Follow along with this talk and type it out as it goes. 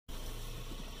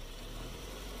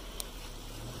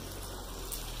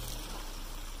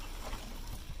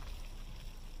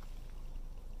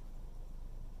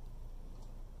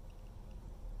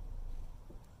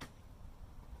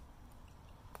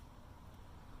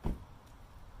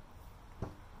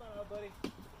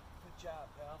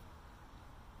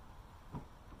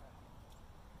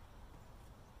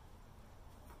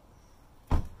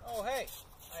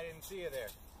see you there.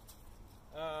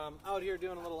 Out here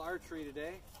doing a little archery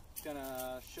today.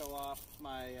 Gonna show off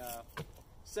my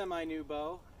semi-new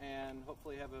bow and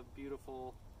hopefully have a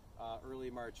beautiful early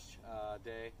March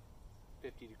day.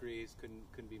 50 degrees,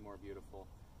 couldn't be more beautiful.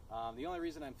 The only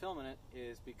reason I'm filming it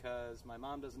is because my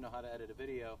mom doesn't know how to edit a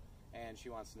video and she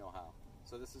wants to know how.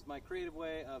 So this is my creative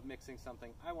way of mixing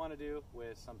something I want to do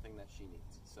with something that she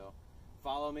needs. So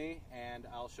follow me and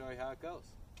I'll show you how it goes.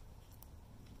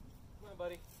 Come on,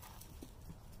 buddy.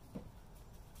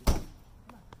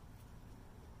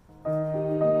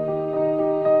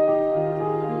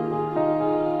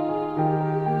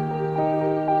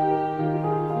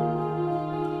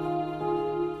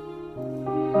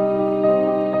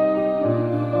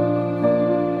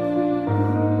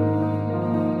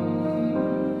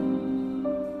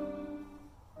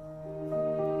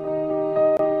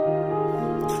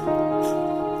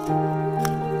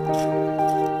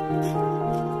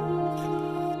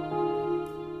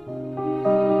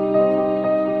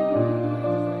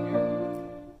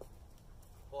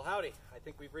 I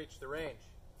think we've reached the range.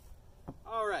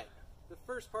 Alright, the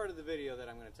first part of the video that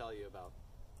I'm going to tell you about,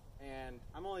 and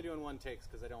I'm only doing one takes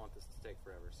because I don't want this to take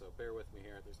forever, so bear with me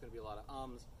here. There's going to be a lot of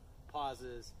ums,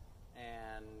 pauses,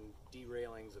 and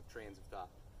derailings of trains of thought.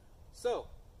 So,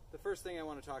 the first thing I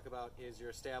want to talk about is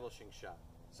your establishing shot.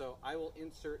 So I will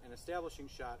insert an establishing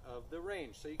shot of the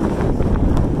range so you can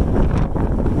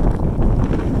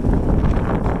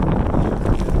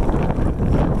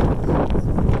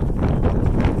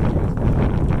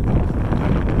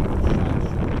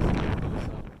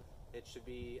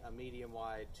medium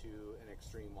wide to an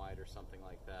extreme wide or something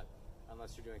like that,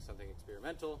 unless you're doing something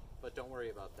experimental, but don't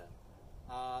worry about that.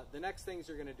 The next things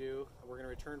you're going to do, we're going to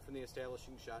return from the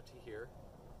establishing shot to here.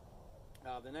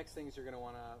 The next things you're going to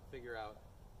want to figure out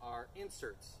are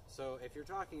inserts. So if you're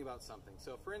talking about something,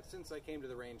 so for instance I came to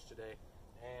the range today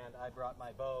and I brought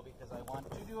my bow because I want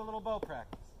to do a little bow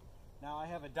practice. Now I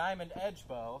have a diamond edge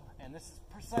bow, and this is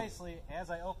precisely,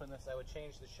 as I open this I would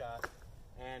change the shot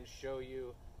and show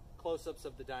you close-ups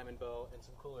of the diamond bow and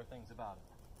some cooler things about it.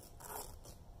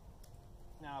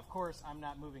 Now, of course, I'm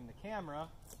not moving the camera.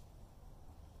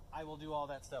 I will do all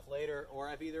that stuff later, or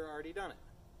I've either already done it.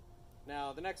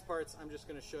 Now, the next parts, I'm just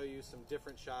going to show you some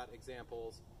different shot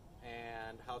examples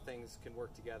and how things can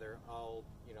work together. I'll,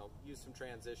 use some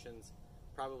transitions,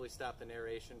 probably stop the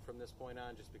narration from this point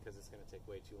on just because it's going to take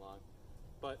way too long.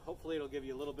 But hopefully it'll give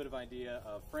you a little bit of idea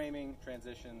of framing,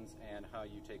 transitions, and how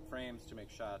you take frames to make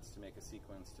shots, to make a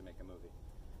sequence, to make a movie.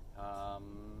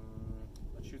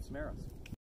 Let's shoot some arrows.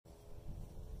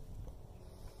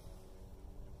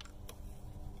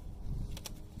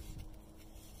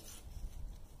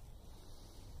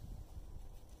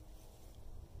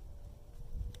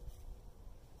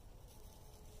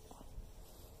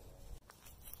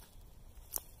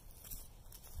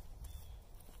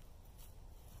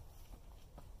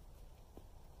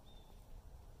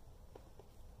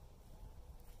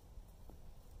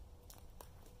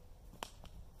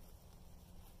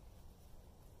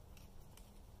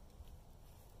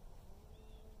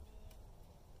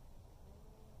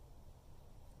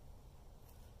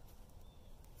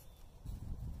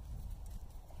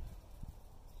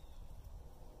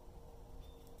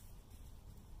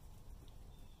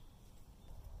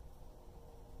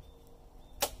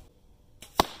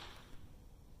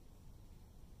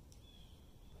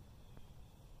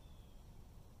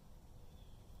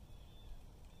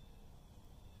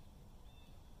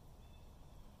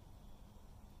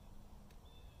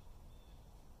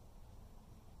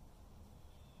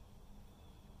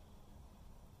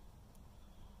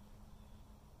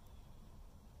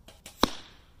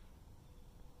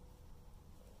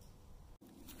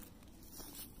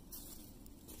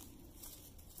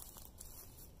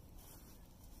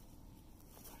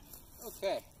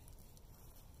 Okay,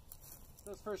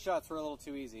 those first shots were a little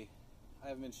too easy. I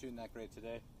haven't been shooting that great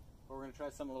today, but we're going to try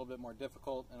something a little bit more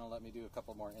difficult, and it'll let me do a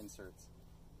couple more inserts.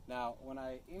 Now, when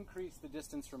I increase the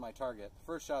distance from my target, the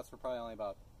first shots were probably only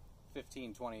about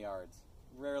 15-20 yards.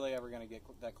 Rarely ever going to get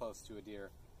that close to a deer.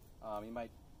 You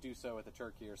might do so with a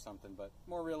turkey or something, but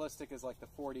more realistic is like the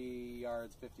 40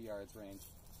 yards, 50 yards range.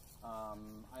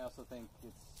 I also think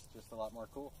it's just a lot more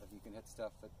cool if you can hit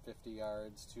stuff at 50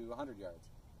 yards to 100 yards.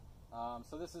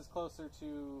 So this is closer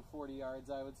to 40 yards,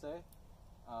 I would say.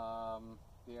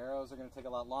 The arrows are going to take a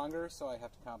lot longer, so I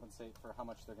have to compensate for how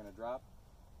much they're going to drop.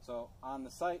 So on the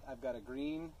sight, I've got a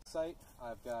green sight,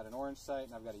 I've got an orange sight,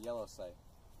 and I've got a yellow sight.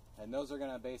 And those are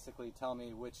going to basically tell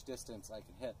me which distance I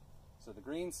can hit. So the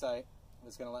green sight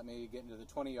is going to let me get into the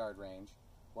 20-yard range.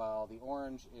 while the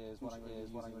orange is what I'm going to be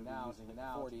using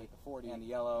now to hit the 40, and the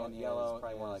yellow is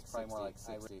probably more like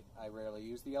 60. I rarely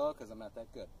use the yellow because I'm not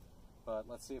that good. But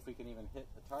let's see if we can even hit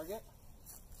the target.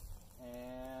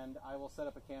 And I will set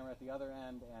up a camera at the other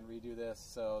end and redo this,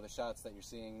 so the shots that you're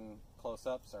seeing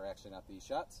close-ups are actually not these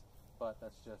shots, but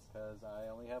that's just because I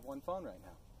only have one phone right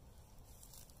now.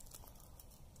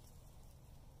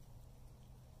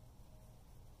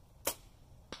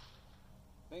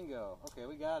 Bingo. Okay,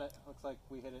 we got it. Looks like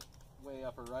we hit it way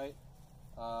upper right.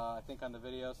 I think on the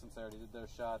video, since I already did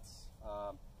those shots,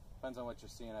 depends on what you're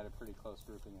seeing, I had a pretty close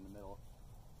grouping in the middle.